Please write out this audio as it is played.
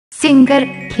Singer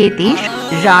खेतीश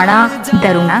Rana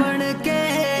दरुणा।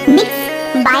 Mix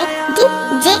by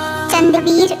DJ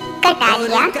Chandraveer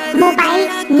Kataria. Mobile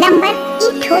number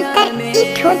 78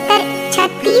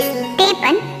 36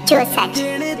 53 64।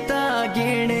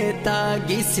 गिनता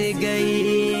घिस गई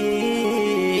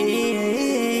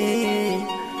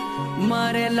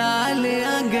मारे लाल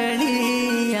अंगड़ी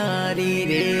यारी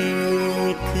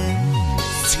रेख।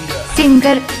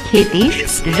 Singer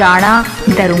खेतीश Rana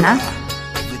दरुणा।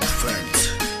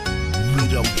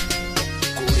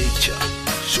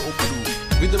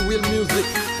 With the real music,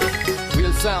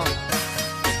 real sound.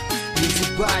 Music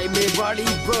by Mewari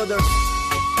Brothers.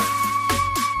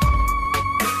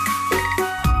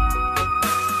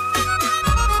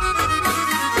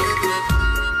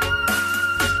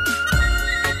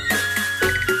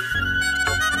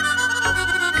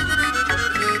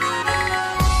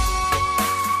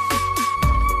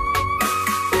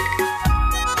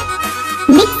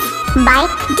 Mix by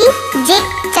DJ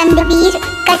Chandraveer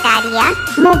Kataria.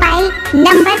 Mobile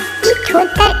number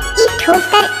 78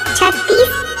 36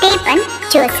 53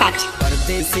 64।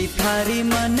 परदेसी थारी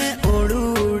मन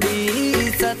उड़ूड़ी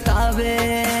सतावे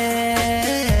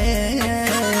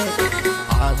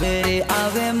आवे रे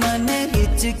आवे मन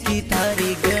हिचकी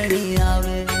थारी गणी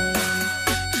आवे।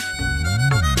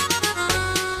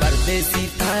 परदेसी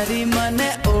थारी मन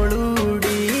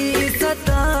उड़ूड़ी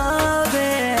सतावे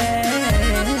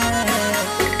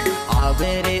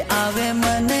आवे रे आवे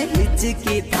मन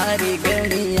हिचकी थारी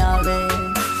गणी आवे।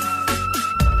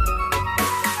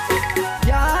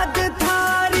 याद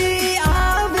थारी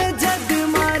आवे जग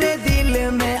मारे दिल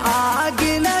में आग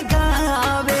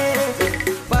लगावे।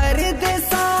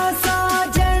 परदेसा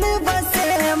साजन बसे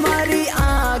मारी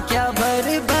आँख्या भर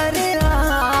भर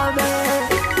आवे,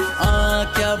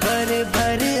 आँख्या भर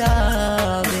भर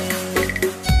आवे।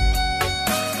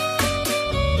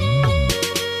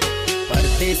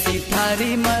 परदेसी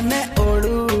थारी मन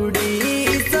उड़ूड़ी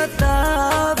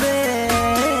सतावे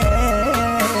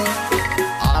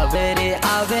आवे रे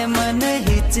आवे मन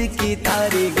हिचकी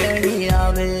थारी गणी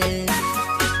आवे।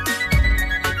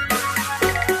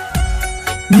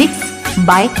 Mix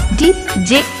by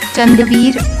DJ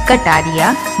Chandraveer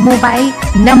Kataria. Mobile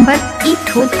number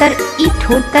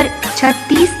 78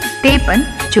 36 53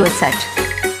 64।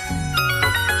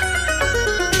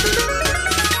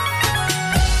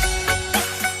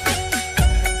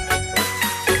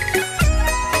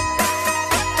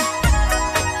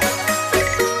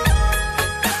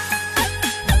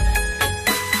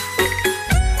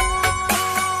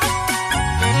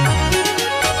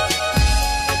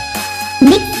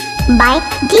 Mix by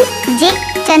DJ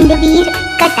Chandraveer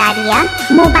Kataria.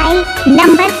 Mobile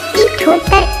number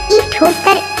 78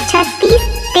 36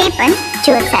 53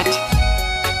 64।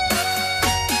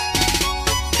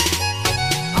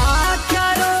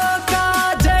 आँखों का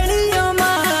जड़ियों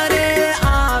मारे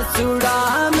आंसुड़ा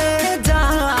में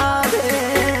जावे।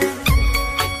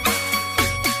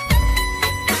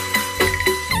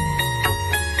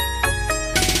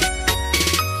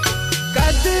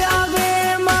 कद आवे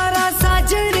मारा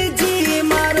साजन जी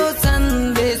मारो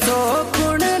संदेशो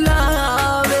कुण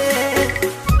लावे।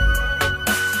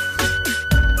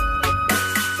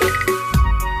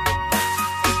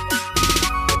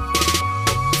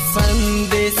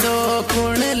 संदेशो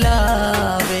कुण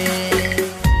लावे।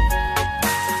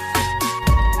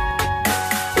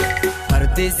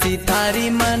 परदेसी थारी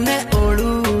मन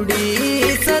उड़ूड़ी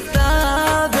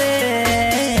सतावे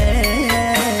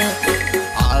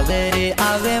आवे रे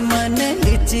आवे मन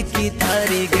हिचकी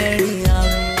थारी गणी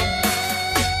आवे।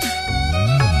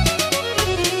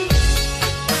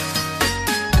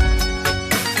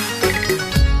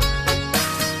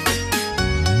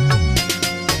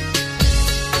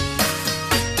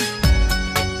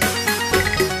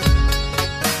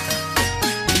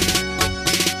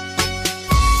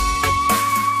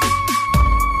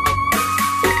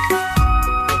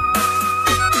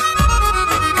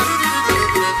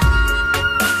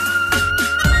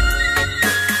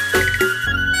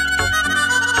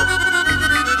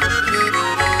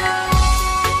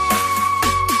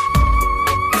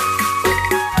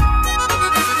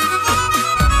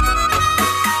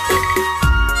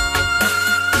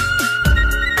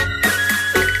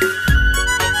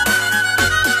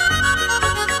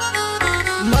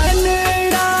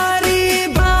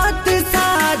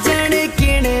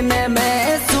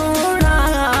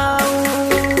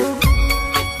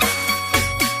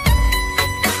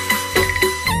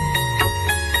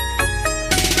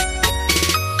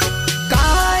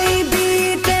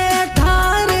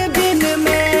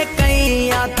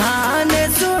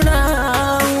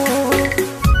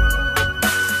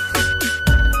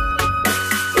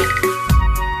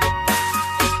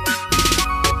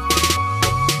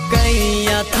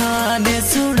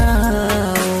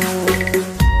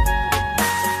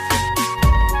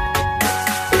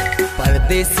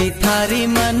 थारी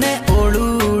मन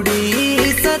ओळूडी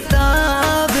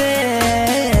सतावे,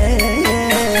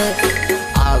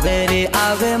 आवे रे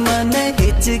आवे मन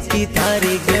हिचकी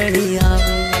थारी घणी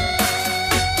आवे।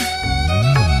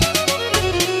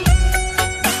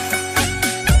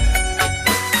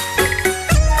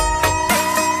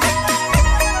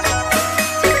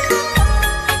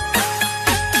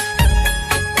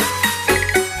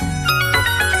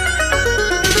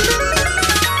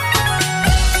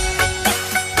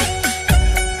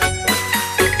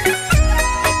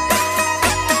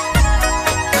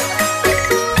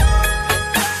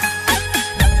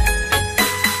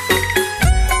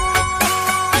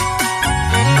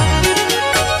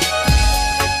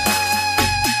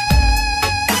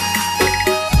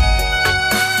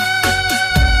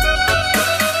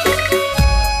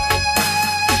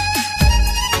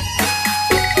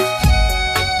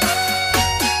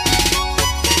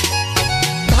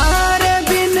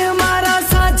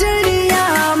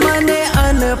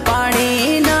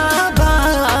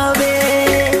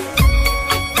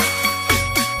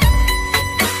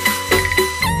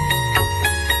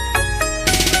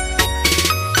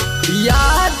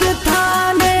 याद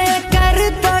थाने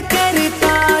करता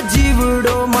करता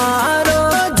जीवड़ो मारो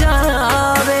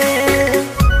जावे,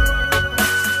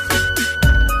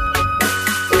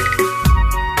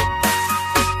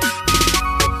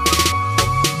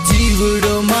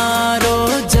 जीवड़ो मारो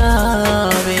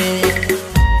जावे।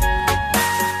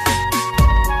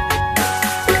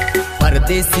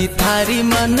 परदेसी थारी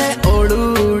मन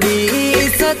ओळूडी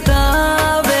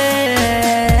सतावे,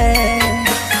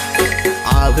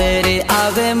 आवे रे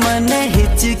आवे मन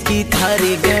हिचकी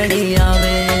थारी घणी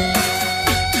आवे।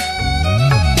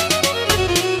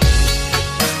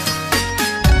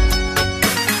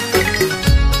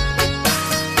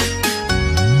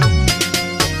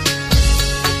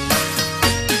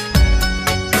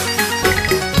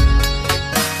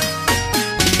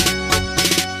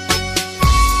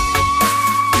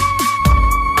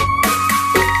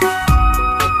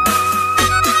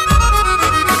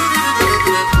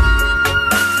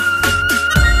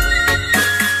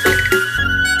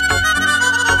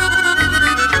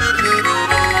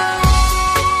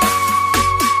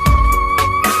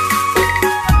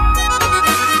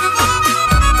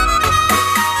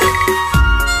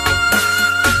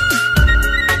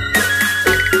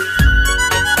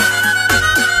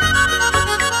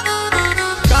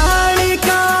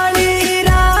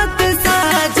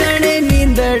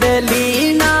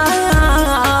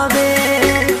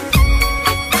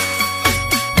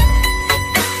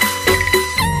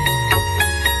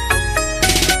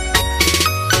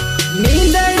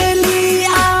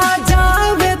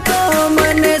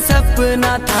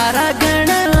 सपना थारा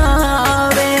घना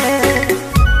आवे,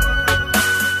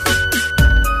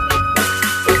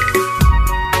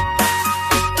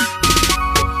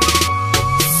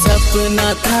 सपना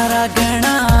थारा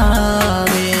घना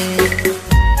आवे।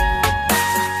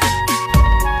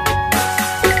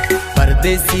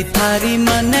 परदेसी थारी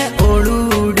मन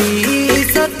ओळूडी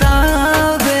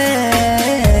सतावे,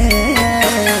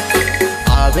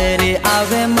 आवे रे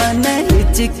आवे मन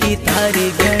हिचकी थारी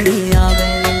घणी आवे।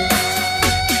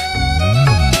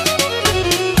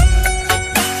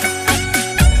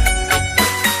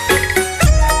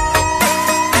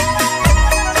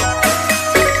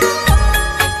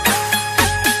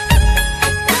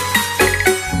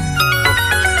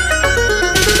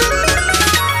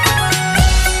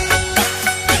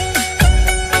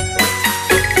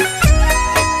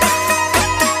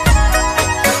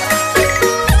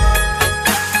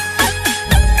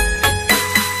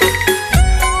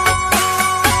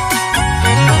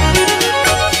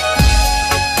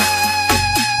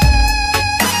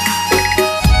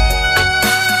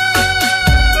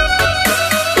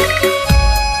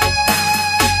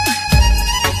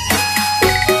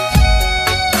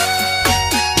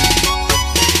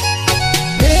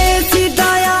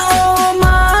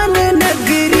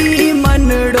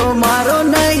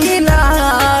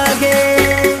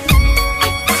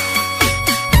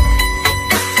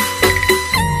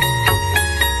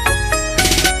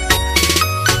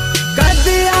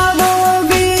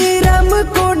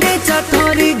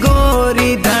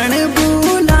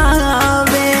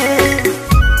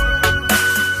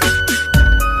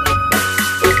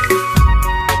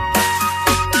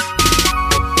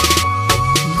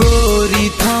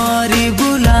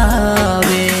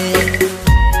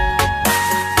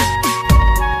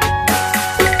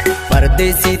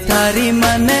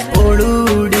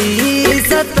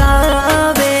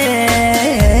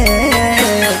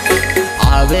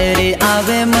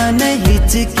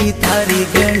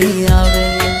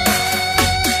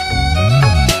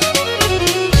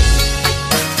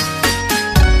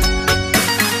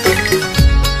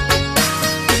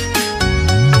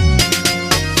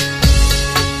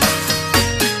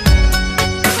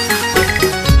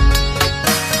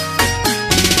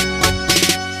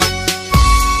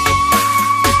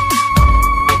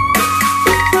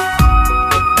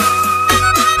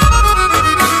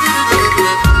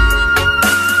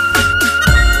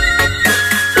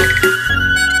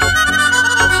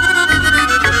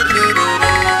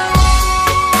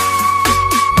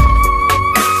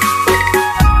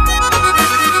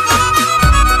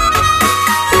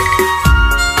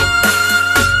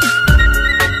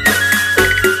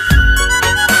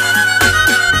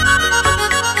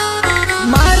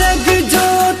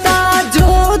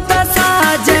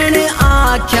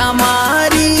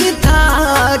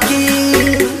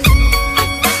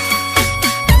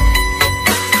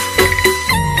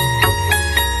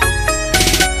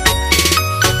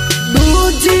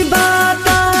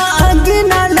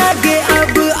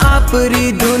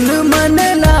 आपरी धुन मन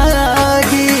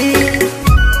लागी,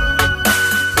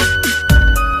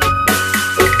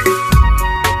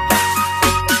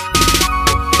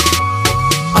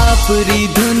 आपरी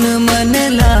धुन मन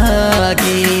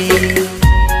लागी।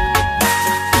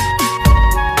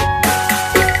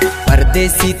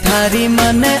 परदेसी थारी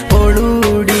मन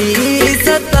ओळूडी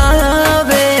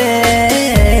सतावे,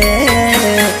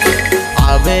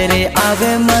 आवे रे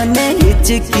आवे मन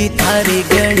हिचकी थारी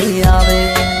गणी